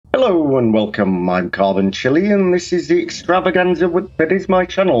Hello and welcome, I'm Carbon Chili and this is the extravaganza that is my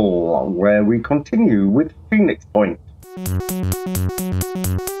channel, where we continue with Phoenix Point.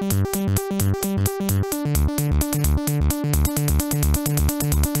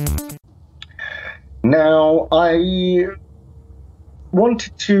 Now, I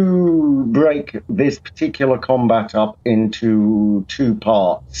wanted to break this particular combat up into two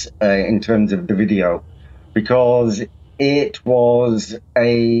parts in terms of the video, because it was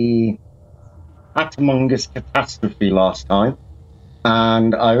a humongous catastrophe last time,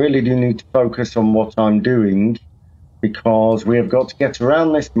 and I really do need to focus on what I'm doing, because we have got to get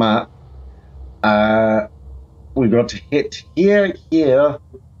around this map. We've got to hit here, here,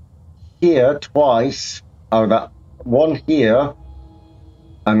 here twice. Oh, that one here,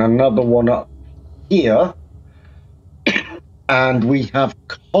 and another one up here, and we have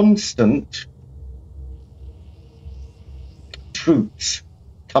constant troops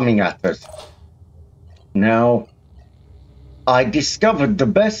coming at us. Now, I discovered the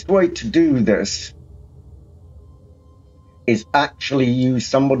best way to do this is actually use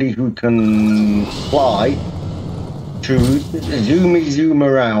somebody who can fly to zoom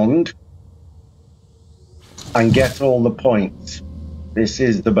around and get all the points. This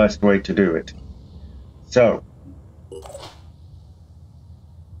is the best way to do it. So,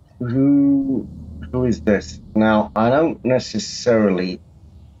 who is this? Now, I don't necessarily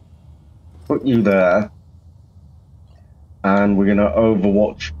put you there. And we're going to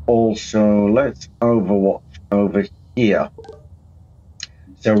overwatch also. Let's overwatch over here.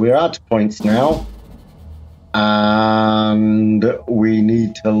 So we're out of points now. And we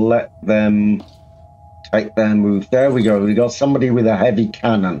need to let them take their move. There we go. We got somebody with a heavy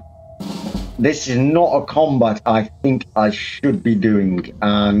cannon. This is not a combat I think I should be doing.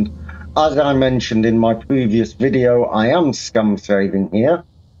 And as I mentioned in my previous video, I am scum saving here.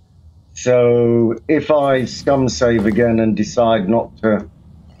 So if I scum save again and decide not to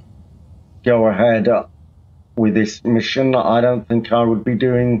go ahead with this mission, I don't think I would be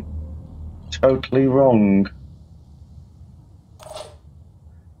doing totally wrong.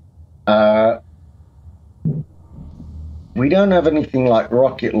 We don't have anything like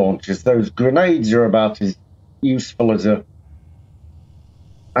rocket launchers. Those grenades are about as useful as a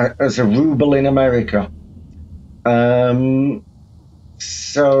ruble in America.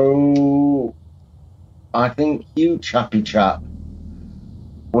 So I think you, chappy chap,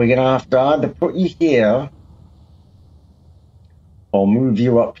 we're going to have to either put you here or move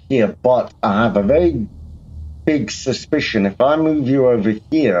you up here. But I have a very big suspicion if I move you over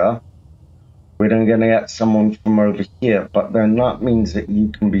here, we're then going to get someone from over here. But then that means that you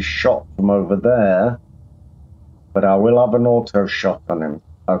can be shot from over there. But I will have an auto shot on him.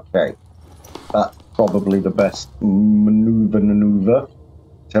 Okay. That's probably the best maneuver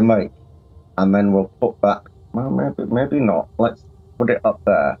to make. And then we'll put that, well, maybe not. Let's put it up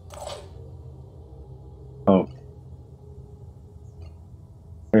there. Oh.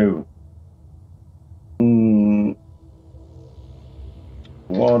 Who?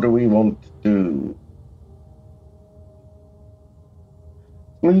 What do we want to do?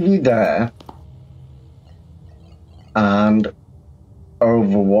 Move you there. And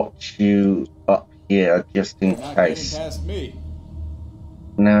overwatch you up here just in case.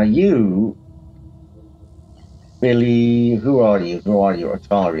 Now you, Billy, who are you?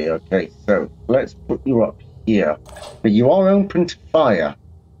 Atari. Okay, so let's put you up here. But you are open to fire,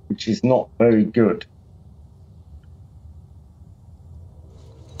 which is not very good.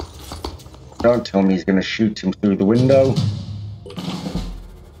 Don't tell me he's going to shoot him through the window.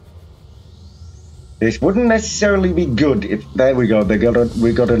 This wouldn't necessarily be good if... There we go.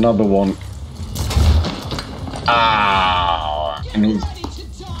 We got another one. Ah, and he's...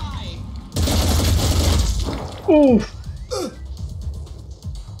 Oof.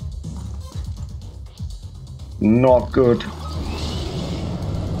 Not good.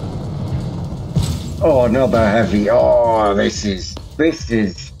 Oh, another heavy. Oh, this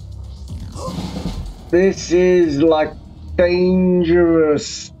is like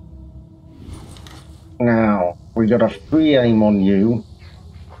dangerous. Now, we got a free aim on you.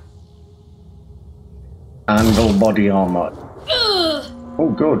 And all body armor.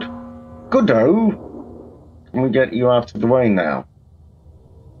 Oh, good. Good-o. Can we get you out of the way now?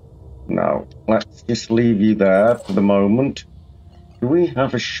 No. Let's just leave you there for the moment. Do we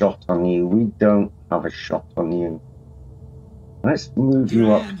have a shot on you? We don't have a shot on you. Let's move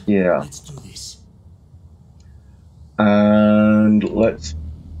you up here. Let's do this. And let's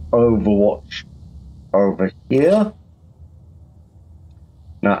overwatch over here.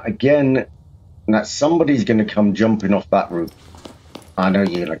 Now again, somebody's going to come jumping off that roof. I know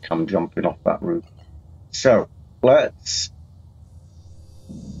you're going to come jumping off that roof. So, let's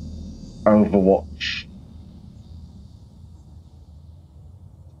Overwatch.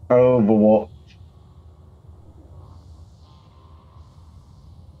 Overwatch.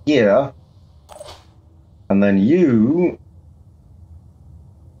 Here. And then you...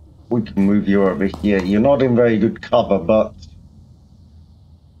 We can move you over here. You're not in very good cover, but...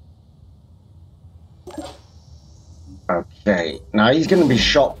 Okay. Now he's going to be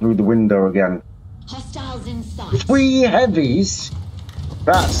shot through the window again. Hostiles in sight. 3 heavies?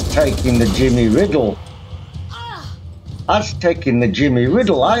 That's taking the Jimmy Riddle. That's taking the Jimmy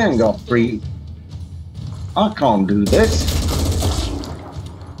Riddle. I ain't got 3. I can't do this.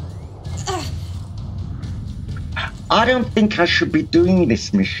 I don't think I should be doing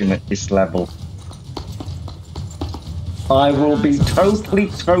this mission at this level. I will be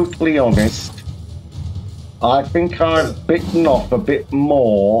totally honest. I think I've bitten off a bit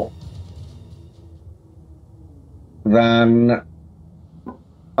more than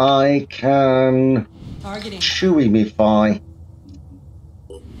I can chewimify.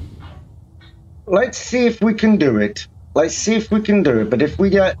 Let's see if we can do it. Let's see if we can do it. But if we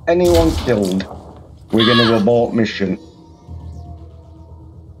get anyone killed, we're going to abort mission.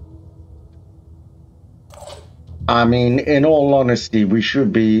 I mean, in all honesty, we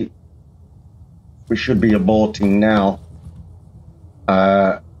should be aborting now.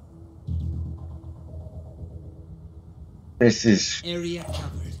 This is area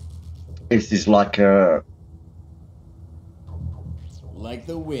covered. This is like the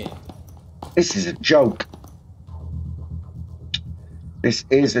wind. This is a joke. This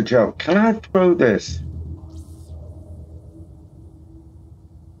is a joke. Can I throw this?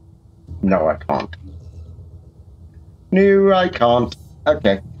 No, I can't. No, I can't.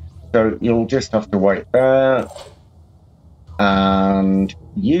 Okay. So you'll just have to wait there. And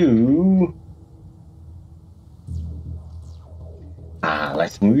you...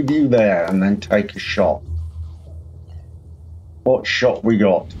 let's move you there and then take a shot. What shot we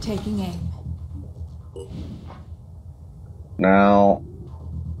got? Taking aim. Now...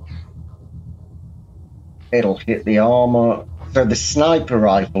 it'll hit the armor. So the sniper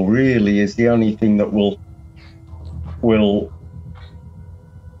rifle really is the only thing that will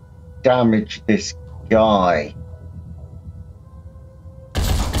damage this guy.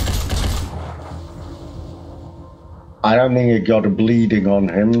 I don't think it got a bleeding on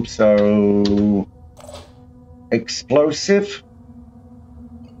him, so explosive.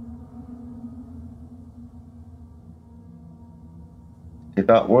 Did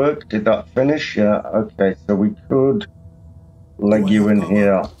that work? Did that finish? Yeah, okay, so we could leg you in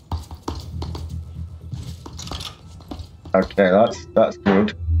here. Okay, that's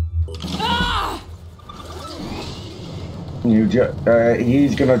good.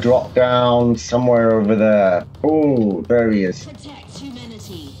 He's gonna drop down somewhere over there. Oh, there he is. Protect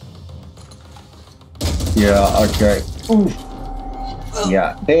humanity. Yeah, okay. Oof.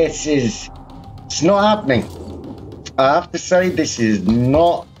 Yeah, it's not happening. I have to say, this is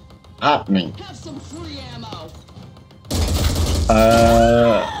not happening. Have some free ammo.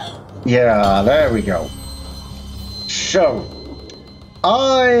 Yeah, there we go. So,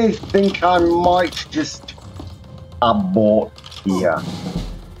 I think I might just abort here.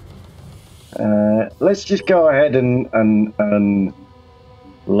 Let's just go ahead and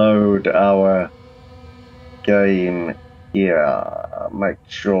load our game here. Make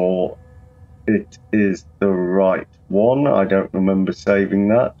sure it is the right one. I don't remember saving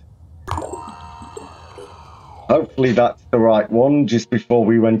that. Hopefully that's the right one just before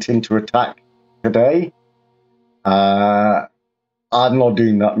we went into attack today. I'm not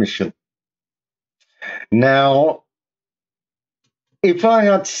doing that mission. Now, if I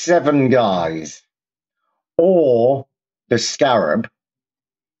had 7 guys or the Scarab,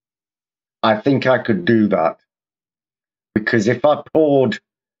 I think I could do that. Because if I poured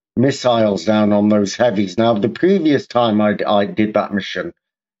missiles down on those heavies, now the previous time I did that mission,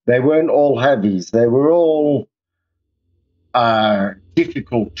 they weren't all heavies. They were all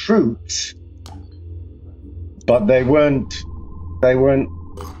difficult troops, but they weren't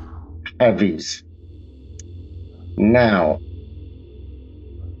heavies. Now,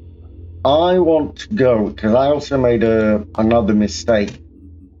 I want to go, because I also made another mistake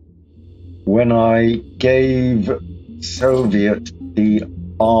when I gave Soviet the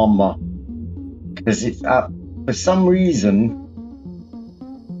armor, because it's for some reason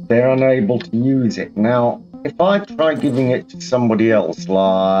they're unable to use it. Now, if I try giving it to somebody else,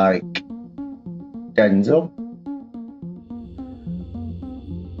 like Denzel,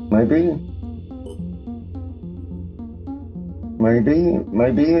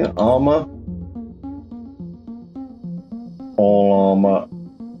 Maybe armor. All armor.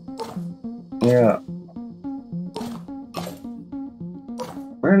 Yeah.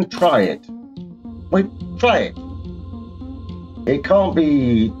 We're gonna try it. Wait, try it. It can't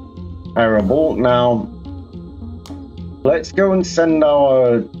be terrible. Now, let's go and send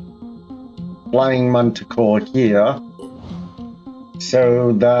our flying manticore here.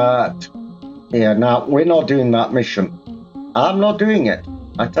 So that... Yeah, now, we're not doing that mission. I'm not doing it.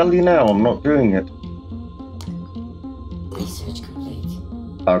 I tell you now, I'm not doing it. Research complete.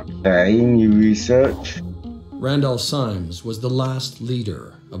 Okay, new research. Randolph Symes was the last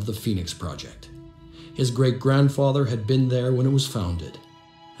leader of the Phoenix Project. His great-grandfather had been there when it was founded,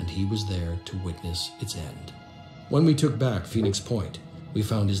 and he was there to witness its end. When we took back Phoenix Point, we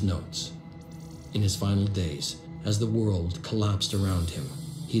found his notes. In his final days, as the world collapsed around him,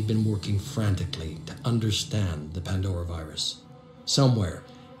 he'd been working frantically to understand the Pandora virus. Somewhere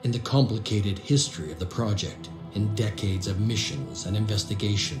in the complicated history of the project, in decades of missions and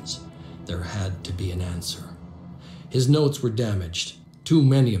investigations, there had to be an answer. His notes were damaged, too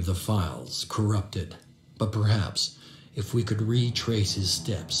many of the files corrupted. But perhaps, if we could retrace his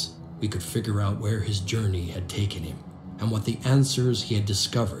steps, we could figure out where his journey had taken him and what the answers he had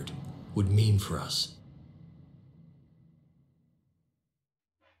discovered would mean for us.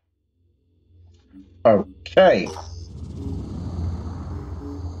 Okay.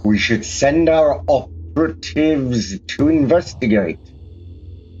 We should send our operatives to investigate.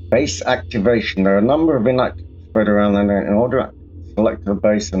 Base activation. There are a number of inactive spread around the net. In order to select a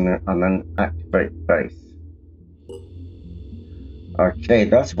base and then activate base. Okay,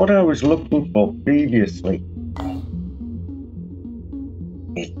 that's what I was looking for previously.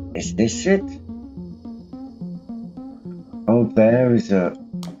 Is this it? Oh, there is a...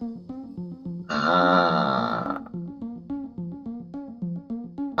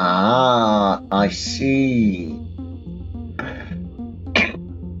 I see.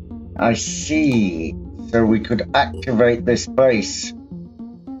 I see. So we could activate this base.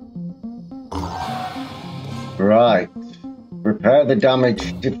 Right. Repair the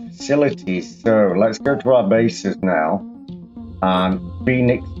damaged facilities. So let's go to our bases now. And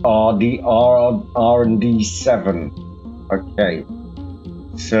Phoenix R&D 7. Okay.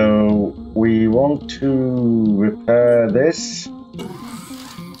 So we want to repair this.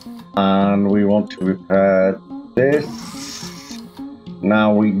 And we want to repair this.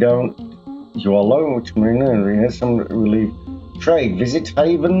 Now we don't... You are low, which means here's some relief. Trade. Visit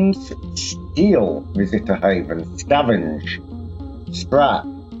havens. Steal. Visitor havens. Scavenge. Scrap.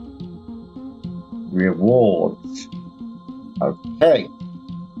 Rewards. Okay.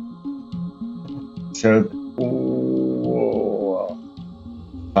 So...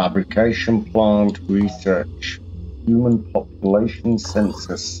 fabrication plant. Research. Human population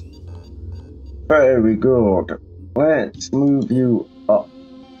census. Very good. Let's move you up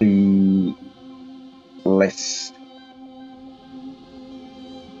the list.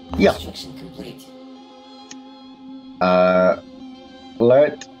 Yeah. Construction complete.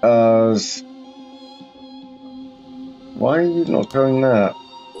 Let us... Why are you not going there?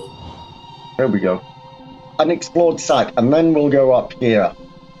 There we go. Unexplored site. And then we'll go up here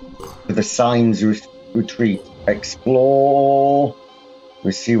to the Signs Retreat. Explore.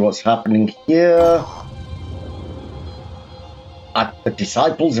 We see what's happening here. At the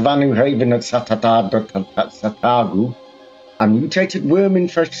Disciples of Anu Haven at Satagu, a mutated worm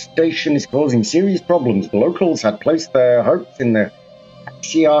infestation is causing serious problems. The locals had placed their hopes in the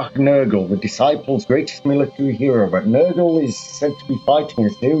Patriarch Nurgle, the Disciples' greatest military hero, but Nurgle is said to be fighting a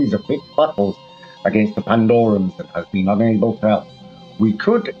series of fixed battles against the Pandorans and has been unable to help. We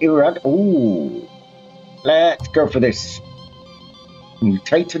could Ooh. Let's go for this.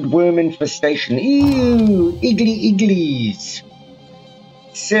 Mutated worm infestation. Ew! Igglies!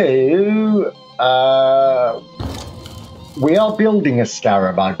 So, we are building a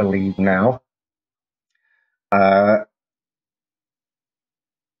scarab, I believe, now.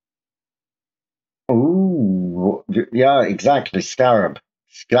 Ooh, yeah, exactly, scarab.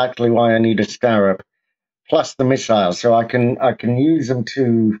 Exactly why I need a scarab. Plus the missiles, so I can use them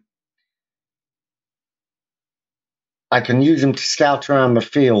to... I can use them to scout around the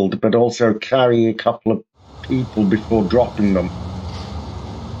field, but also carry a couple of people before dropping them.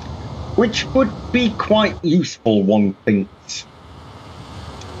 Which would be quite useful, one thinks.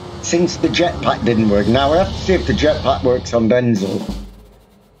 Since the jetpack didn't work. Now we have to see if the jetpack works on Denzel.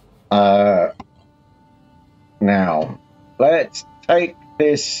 Now, let's take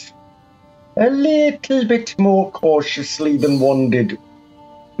this a little bit more cautiously than one did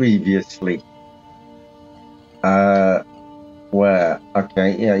previously. Where?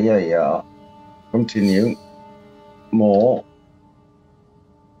 Okay, yeah. Continue. More.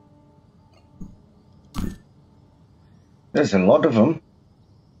 There's a lot of them.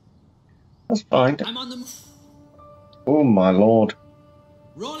 That's fine. I'm on the move. Oh my lord.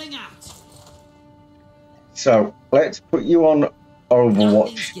 Rolling out. So, let's put you on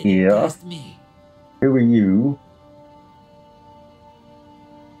Overwatch here. Past me. Who are you?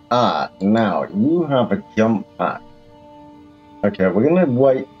 Ah, now, you have a jump pack. Okay, we're gonna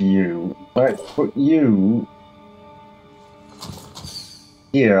wait for you. Let's put you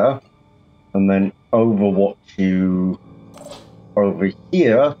here, and then Overwatch you over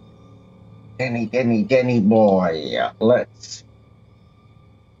here. Denny boy. Let's...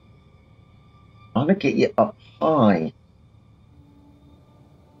 I'm gonna get you up high.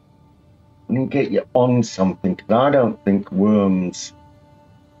 I'm gonna get you on something, because I don't think worms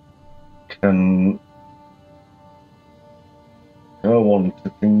can go on to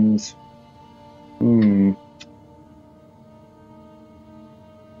things.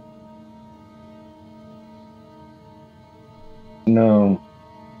 No.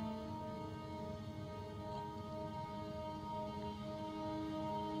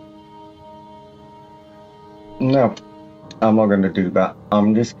 No, I'm not going to do that.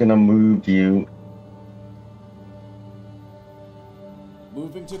 I'm just going to move you.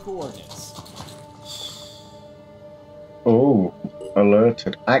 Moving to coordinates. Oh,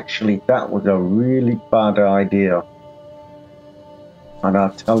 alerted. Actually, that was a really bad idea. And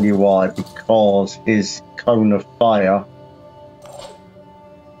I'll tell you why. Because his cone of fire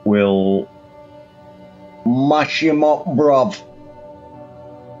will mash him up, bruv.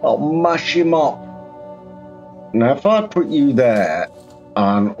 I'll mash him up. Now, if I put you there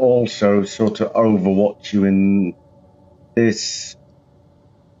and also sort of overwatch you in this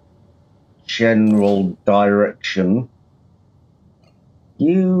general direction,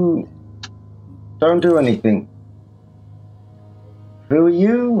 you don't do anything. Who are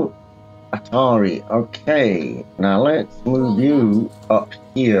you? Atari. Okay, now let's move you up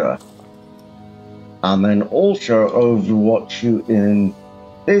here. And then also overwatch you in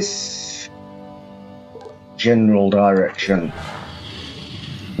this general direction.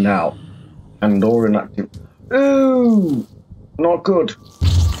 Now, Pandoran active. Ooh! Not good.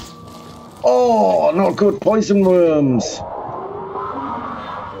 Oh, not good. Poisonworms.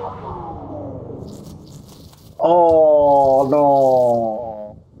 Oh,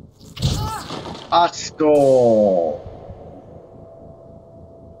 no. Asco.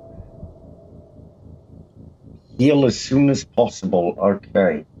 Heal as soon as possible.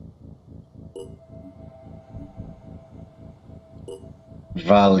 Okay.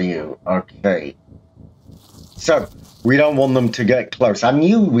 Value. Okay. So, we don't want them to get close. I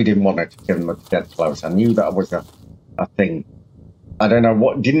knew we didn't want it to get them to get close. I knew that was a thing. I don't know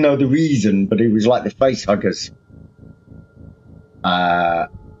what, didn't know the reason, but it was like the face huggers. I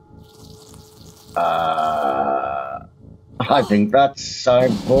think that's,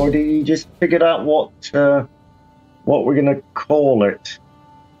 I've already just figured out what we're gonna call it.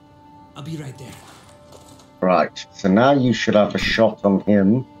 I'll be right there. Right, so now you should have a shot on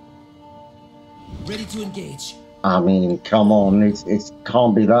him. Ready to engage. I mean, come on, it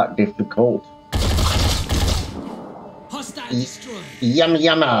can't be that difficult. Hostile destroyed. Yum.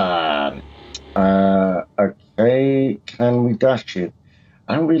 Okay, can we dash you?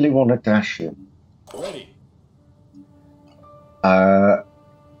 I don't really want to dash you. Ready.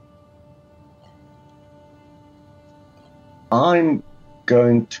 I'm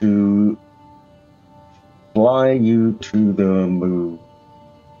going to fly you to the moon.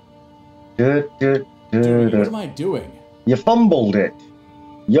 Dude, what am I doing? You fumbled it.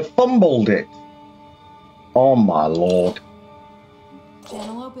 You fumbled it. Oh my lord.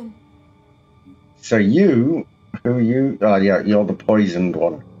 Channel open. So you, who are you? Oh yeah, you're the poisoned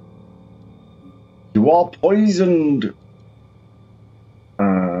one. You are poisoned.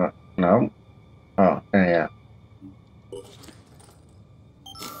 No. Oh, yeah.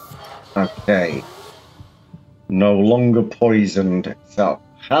 Okay. No longer poisoned. So,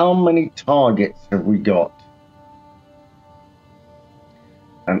 how many targets have we got?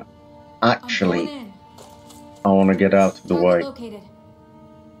 And actually, I want to get out of the way. Located.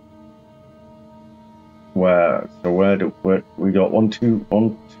 Where? So where we got 1, 2,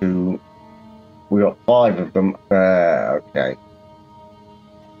 1, 2. We got 5 of them there. Okay.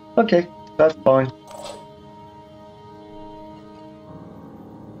 Okay, that's fine.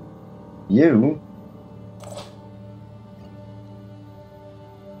 You.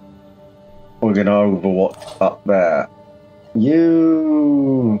 We're gonna overwatch up there.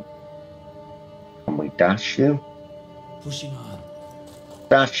 You. Can we dash you? Pushing on.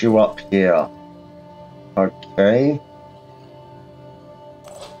 Dash you up here. Okay.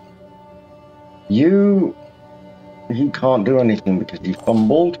 You can't do anything because you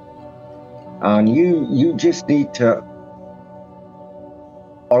fumbled. And you just need to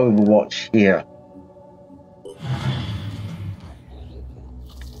overwatch here.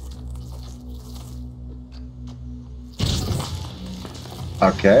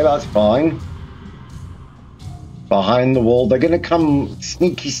 Okay, that's fine. Behind the wall, they're gonna come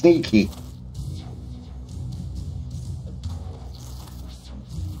sneaky, sneaky.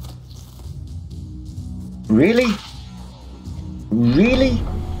 Really? Really?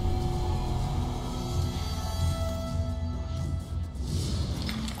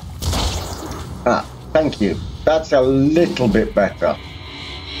 Ah, thank you. That's a little bit better.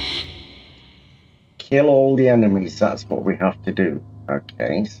 Kill all the enemies, that's what we have to do.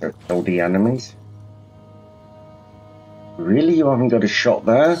 Okay, so kill the enemies. Really? You haven't got a shot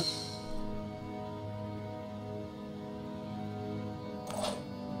there?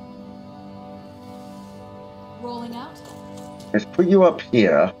 Rolling out. Let's put you up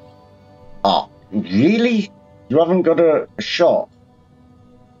here. Ah, really? You haven't got a shot?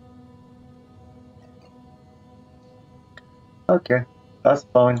 Okay, that's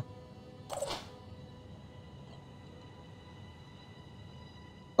fine.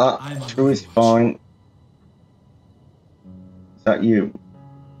 Two is fine. Is that you?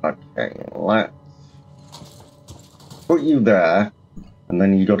 Okay, let's put you there, and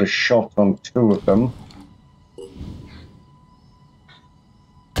then you got a shot on two of them.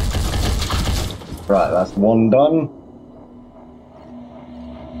 Right, that's one done.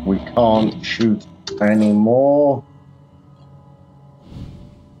 We can't shoot anymore.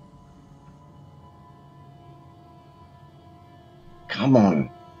 Come on.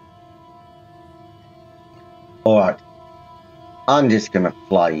 Alright. I'm just gonna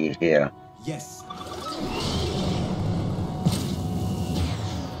fly you here. Yes.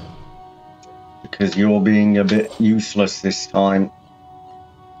 Because you're being a bit useless this time.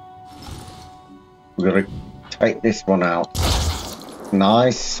 We've got to take this one out.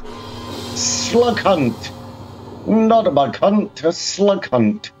 Nice. Slug hunt. Not a bug hunt, a slug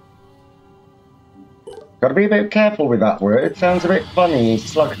hunt. Got to be a bit careful with that word. It sounds a bit funny.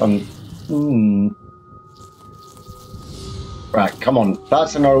 Slug hunt. Right, come on.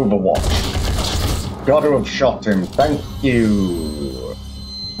 That's an overwatch. Got to have shot him. Thank you.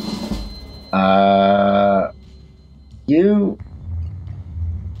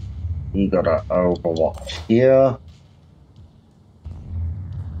 You got to overwatch here.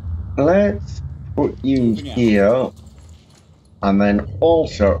 Let's put you here. And then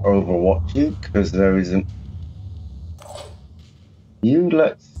also overwatch you, because there isn't... Can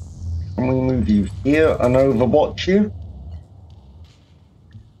we move you here and overwatch you?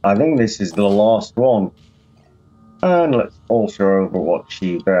 I think this is the last one. And let's also overwatch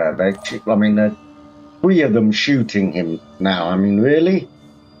you there. There's three of them shooting him now. I mean, really?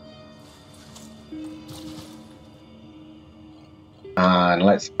 And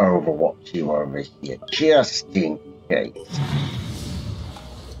let's overwatch you over here, just in case.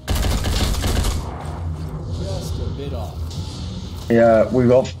 Just a bit off. Yeah, we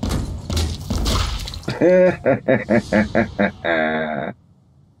got...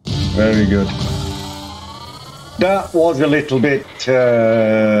 Very good. That was a little bit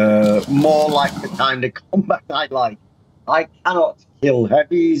more like the kind of combat I like. I cannot kill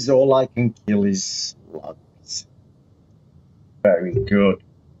heavies, all I can kill is slugs. Very good.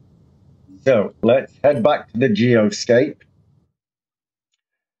 So, let's head back to the geoscape.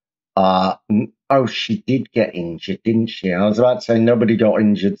 Oh, she did get injured, didn't she? I was about to say nobody got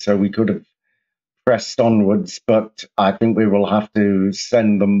injured, so we could have pressed onwards, but I think we will have to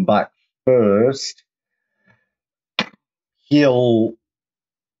send them back first. Heal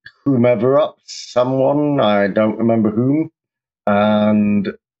whomever up, someone, I don't remember whom,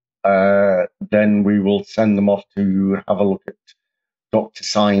 and then we will send them off to have a look at Dr.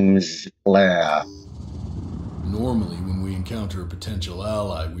 Syme's lair. Normally, when we encounter a potential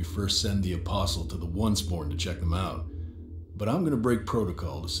ally, we first send the Apostle to the Onceborn to check them out. But I'm gonna break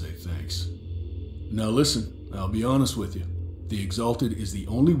protocol to say thanks. Now listen, I'll be honest with you. The Exalted is the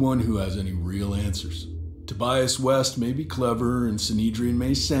only one who has any real answers. Tobias West may be clever and Synedrian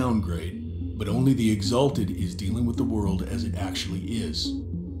may sound great, but only the Exalted is dealing with the world as it actually is.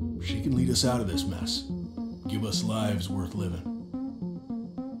 She can lead us out of this mess. Give us lives worth living.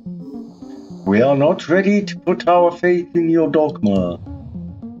 We are not ready to put our faith in your dogma.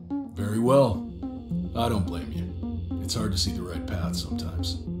 Very well. I don't blame you. It's hard to see the right path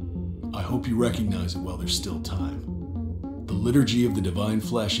sometimes. I hope you recognize it while there's still time. liturgy of the divine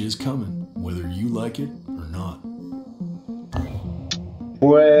flesh is coming, whether you like it or not.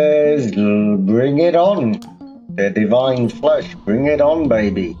 Pues bring it on. The divine flesh, bring it on,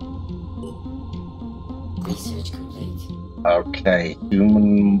 baby. Research complete. Okay,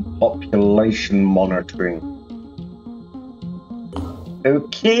 human population monitoring.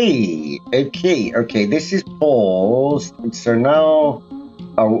 Okay, this is paused. So now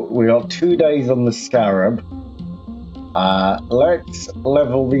we are 2 days on the Scarab. Let's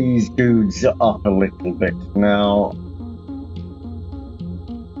level these dudes up a little bit. Now,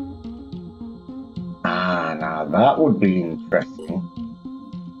 now that would be interesting.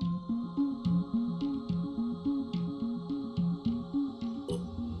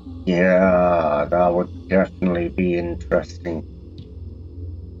 Yeah, that would definitely be interesting.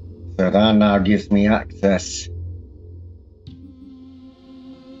 So that now gives me access.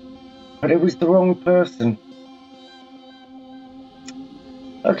 But it was the wrong person.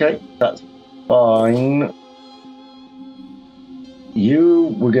 Okay, that's fine.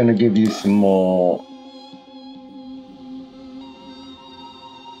 We're going to give you some more.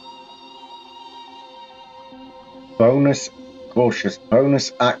 Bonus cautious,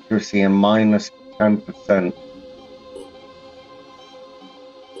 bonus accuracy, and minus 10%.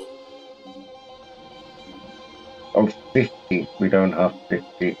 Oh, 50. We don't have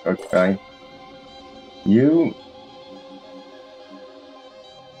 50. Okay.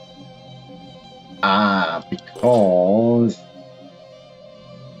 Because...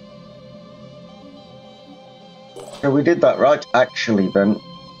 So we did that right, actually, then.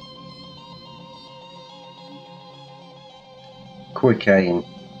 Quick aim.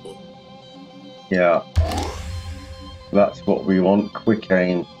 Yeah. That's what we want, quick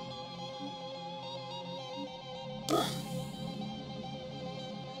aim.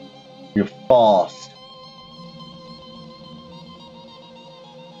 You're fast.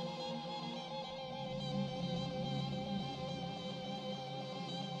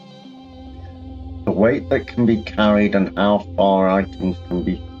 The weight that can be carried and how far items can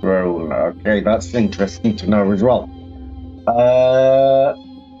be thrown. Okay, that's interesting to know as well.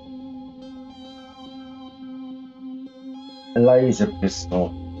 Laser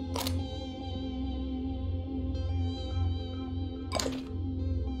pistol.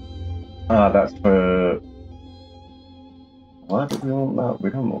 That's for... Why do we want that? We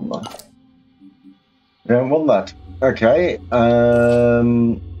don't want that. We don't want that. Okay.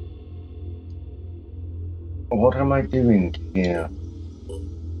 What am I doing here?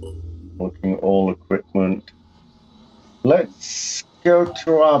 Looking all equipment. Let's go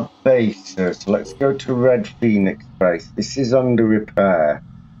to our bases. Let's go to Red Phoenix base. This is under repair.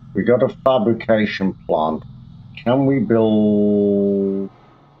 We got a fabrication plant. Can we build...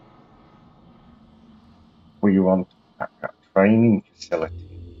 We want a training facility.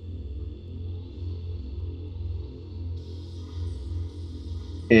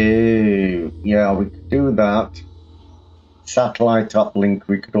 Ew. Yeah, we could do that. Satellite uplink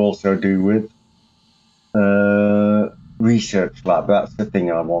we could also do with. Research lab, that's the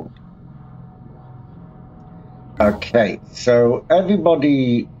thing I want. Okay, so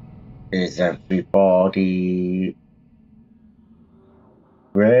everybody... Is everybody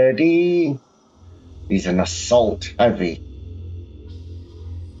ready? He's an assault heavy.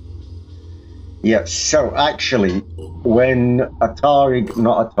 Yeah, so actually, when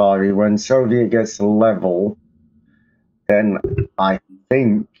when Soviet gets a level, then I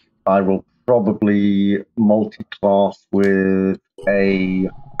think I will probably multi-class with a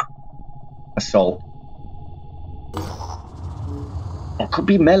assault. Or could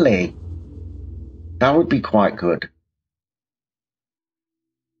be melee. That would be quite good.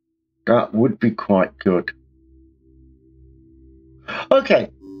 That would be quite good. Okay.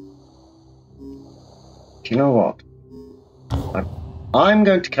 Do you know what? I'm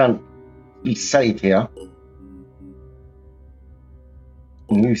going to save here.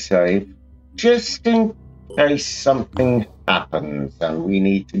 New save. Just in case something happens and we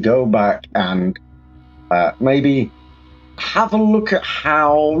need to go back and maybe have a look at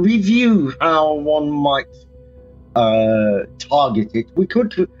review how one might target it. We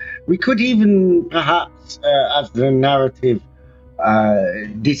could even perhaps as the narrative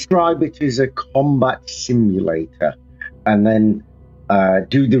describe it as a combat simulator and then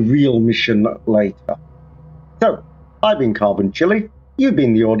do the real mission later. So I've been Carbon Chili, you've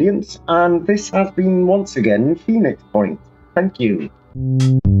been the audience, and this has been once again Phoenix Point. Thank you.